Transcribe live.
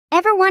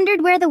Ever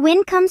wondered where the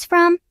wind comes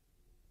from?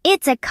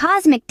 It's a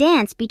cosmic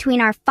dance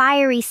between our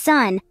fiery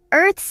sun,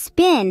 Earth's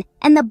spin,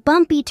 and the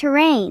bumpy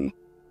terrain.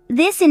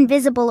 This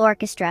invisible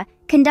orchestra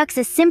conducts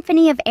a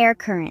symphony of air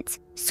currents,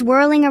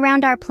 swirling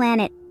around our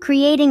planet,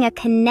 creating a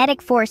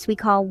kinetic force we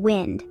call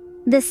wind.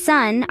 The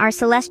sun, our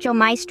celestial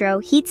maestro,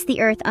 heats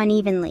the Earth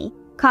unevenly,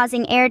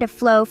 causing air to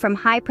flow from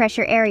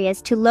high-pressure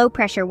areas to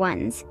low-pressure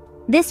ones.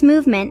 This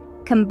movement,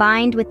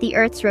 combined with the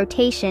Earth's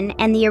rotation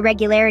and the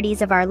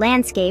irregularities of our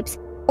landscapes,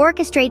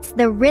 orchestrates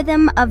the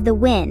rhythm of the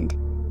wind.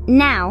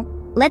 Now,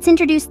 let's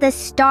introduce the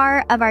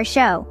star of our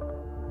show,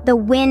 the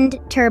wind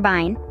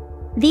turbine.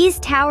 These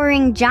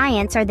towering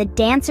giants are the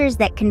dancers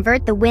that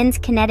convert the wind's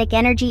kinetic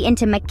energy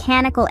into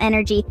mechanical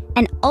energy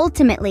and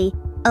ultimately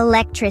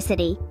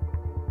electricity.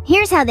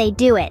 Here's how they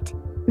do it.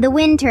 The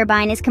wind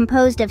turbine is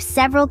composed of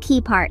several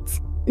key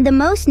parts. The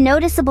most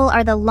noticeable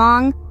are the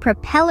long,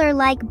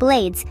 propeller-like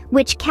blades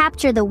which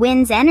capture the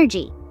wind's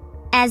energy.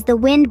 As the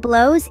wind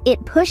blows,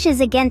 it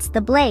pushes against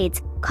the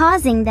blades,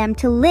 causing them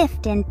to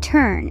lift and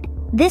turn.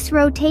 This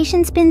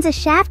rotation spins a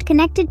shaft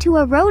connected to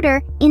a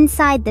rotor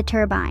inside the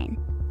turbine.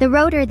 The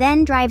rotor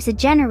then drives a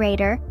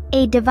generator,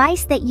 a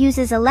device that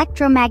uses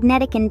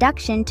electromagnetic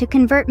induction to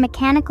convert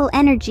mechanical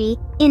energy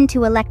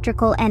into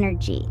electrical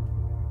energy.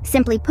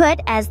 Simply put,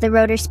 as the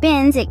rotor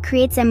spins, it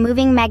creates a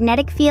moving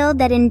magnetic field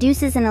that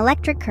induces an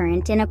electric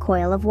current in a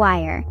coil of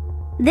wire.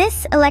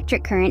 This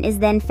electric current is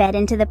then fed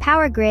into the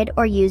power grid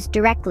or used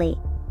directly,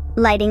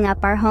 lighting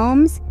up our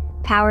homes,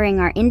 powering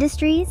our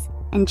industries,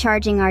 and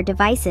charging our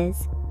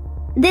devices.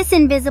 This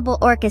invisible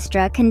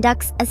orchestra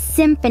conducts a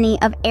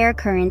symphony of air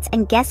currents,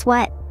 and guess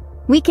what?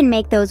 We can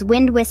make those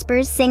wind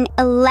whispers sing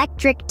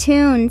electric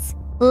tunes.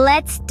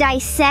 Let's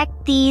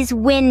dissect these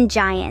wind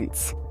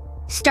giants.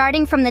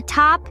 Starting from the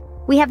top,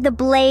 we have the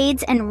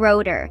blades and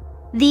rotor.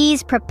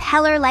 These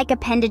propeller-like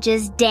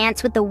appendages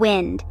dance with the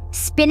wind,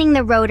 spinning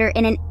the rotor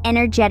in an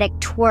energetic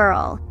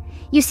twirl.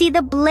 You see,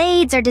 the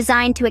blades are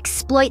designed to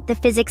exploit the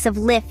physics of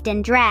lift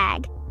and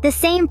drag, the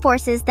same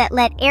forces that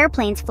let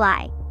airplanes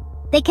fly.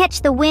 They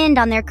catch the wind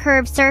on their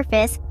curved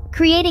surface,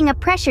 creating a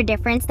pressure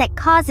difference that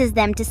causes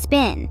them to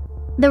spin.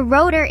 The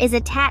rotor is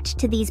attached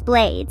to these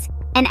blades,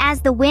 and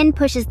as the wind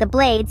pushes the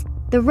blades,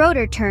 the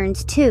rotor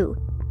turns too.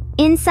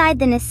 Inside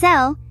the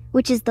nacelle,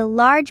 which is the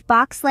large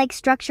box-like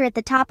structure at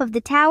the top of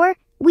the tower,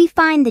 we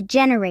find the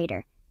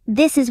generator.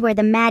 This is where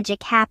the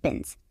magic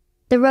happens.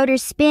 The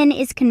rotor's spin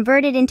is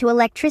converted into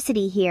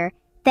electricity here,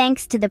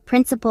 thanks to the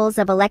principles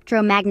of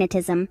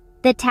electromagnetism.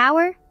 The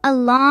tower, a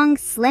long,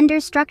 slender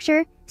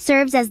structure,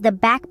 serves as the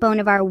backbone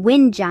of our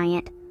wind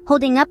giant,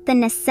 holding up the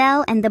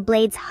nacelle and the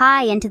blades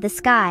high into the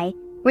sky,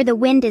 where the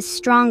wind is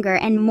stronger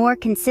and more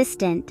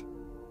consistent.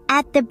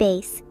 At the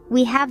base,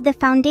 we have the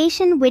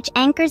foundation which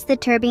anchors the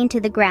turbine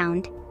to the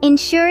ground,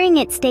 ensuring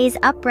it stays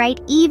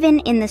upright even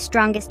in the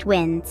strongest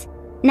winds.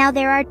 Now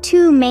there are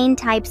two main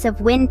types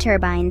of wind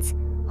turbines,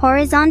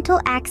 horizontal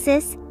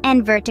axis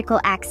and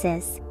vertical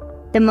axis.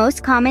 The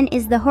most common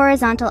is the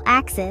horizontal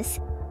axis,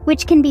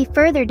 which can be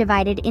further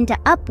divided into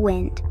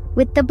upwind,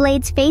 with the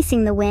blades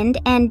facing the wind,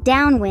 and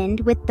downwind,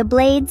 with the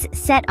blades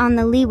set on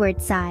the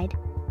leeward side.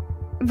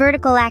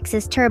 Vertical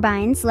axis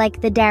turbines, like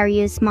the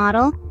Darius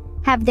model,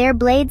 have their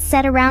blades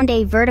set around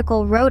a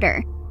vertical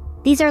rotor.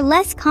 These are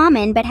less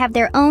common but have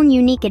their own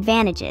unique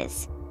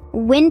advantages.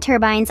 Wind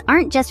turbines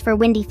aren't just for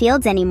windy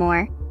fields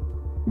anymore.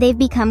 They've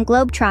become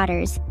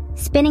globetrotters,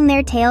 spinning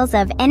their tales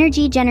of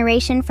energy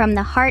generation from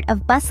the heart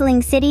of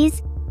bustling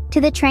cities to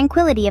the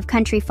tranquility of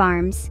country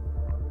farms.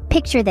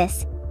 Picture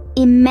this: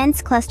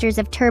 immense clusters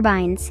of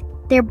turbines,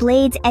 their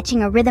blades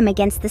etching a rhythm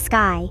against the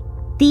sky.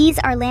 These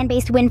are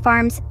land-based wind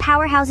farms,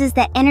 powerhouses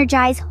that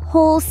energize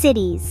whole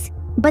cities.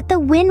 But the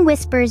wind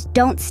whispers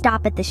don't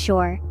stop at the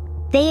shore.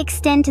 They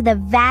extend to the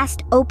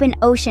vast open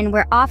ocean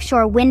where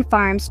offshore wind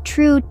farms,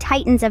 true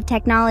titans of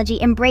technology,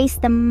 embrace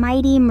the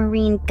mighty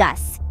marine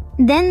gusts.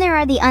 Then there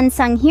are the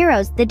unsung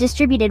heroes, the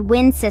distributed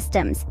wind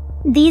systems.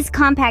 These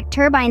compact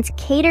turbines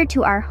cater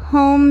to our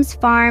homes,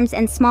 farms,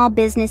 and small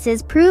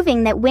businesses,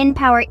 proving that wind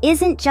power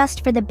isn't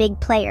just for the big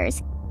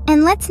players.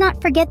 And let's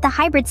not forget the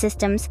hybrid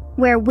systems,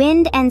 where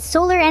wind and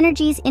solar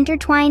energies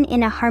intertwine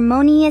in a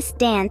harmonious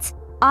dance,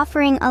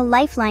 offering a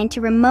lifeline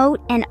to remote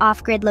and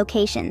off-grid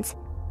locations.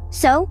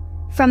 So,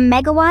 from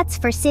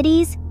megawatts for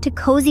cities to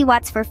cozy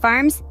watts for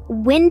farms,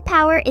 wind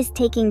power is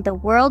taking the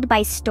world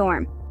by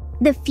storm.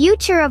 The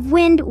future of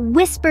wind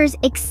whispers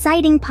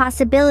exciting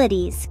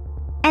possibilities.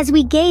 As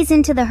we gaze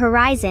into the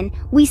horizon,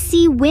 we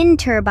see wind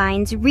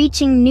turbines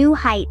reaching new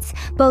heights,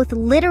 both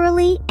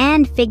literally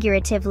and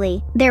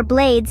figuratively. Their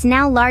blades,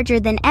 now larger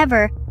than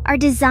ever, are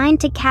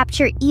designed to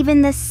capture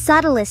even the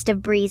subtlest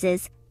of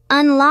breezes,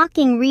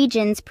 unlocking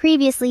regions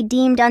previously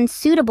deemed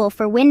unsuitable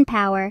for wind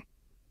power.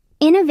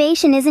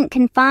 Innovation isn't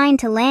confined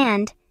to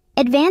land.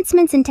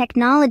 Advancements in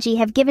technology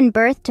have given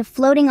birth to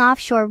floating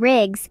offshore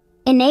rigs,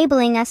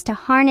 enabling us to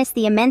harness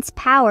the immense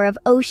power of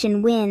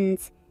ocean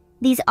winds.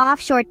 These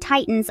offshore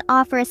titans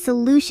offer a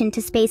solution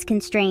to space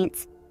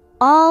constraints,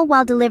 all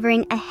while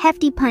delivering a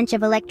hefty punch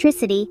of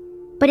electricity.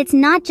 But it's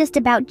not just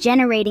about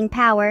generating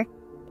power.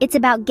 It's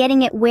about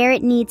getting it where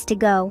it needs to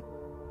go.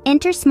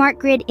 Enter smart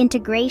grid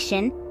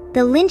integration,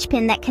 the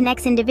linchpin that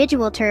connects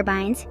individual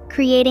turbines,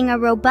 creating a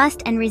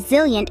robust and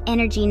resilient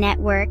energy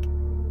network.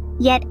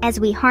 Yet, as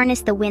we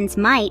harness the wind's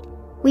might,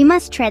 we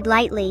must tread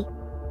lightly.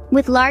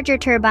 With larger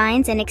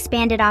turbines and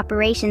expanded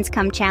operations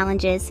come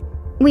challenges.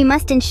 We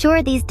must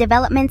ensure these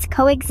developments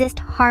coexist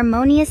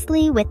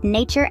harmoniously with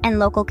nature and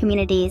local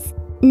communities.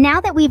 Now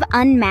that we've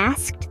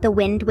unmasked the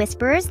wind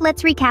whisperers,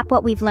 let's recap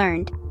what we've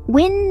learned.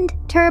 Wind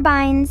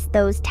turbines,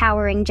 those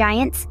towering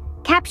giants,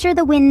 capture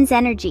the wind's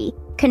energy,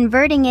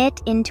 converting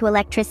it into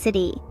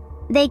electricity.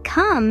 They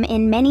come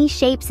in many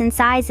shapes and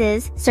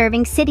sizes,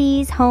 serving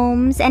cities,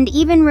 homes, and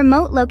even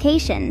remote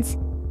locations.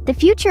 The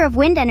future of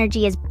wind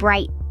energy is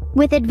bright,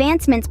 with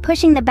advancements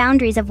pushing the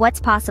boundaries of what's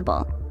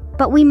possible.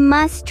 But we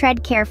must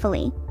tread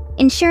carefully,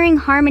 ensuring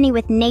harmony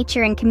with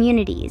nature and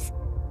communities.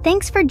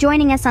 Thanks for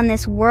joining us on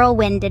this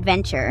whirlwind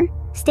adventure.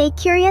 Stay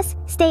curious,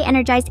 stay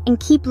energized, and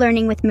keep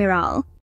learning with Miral.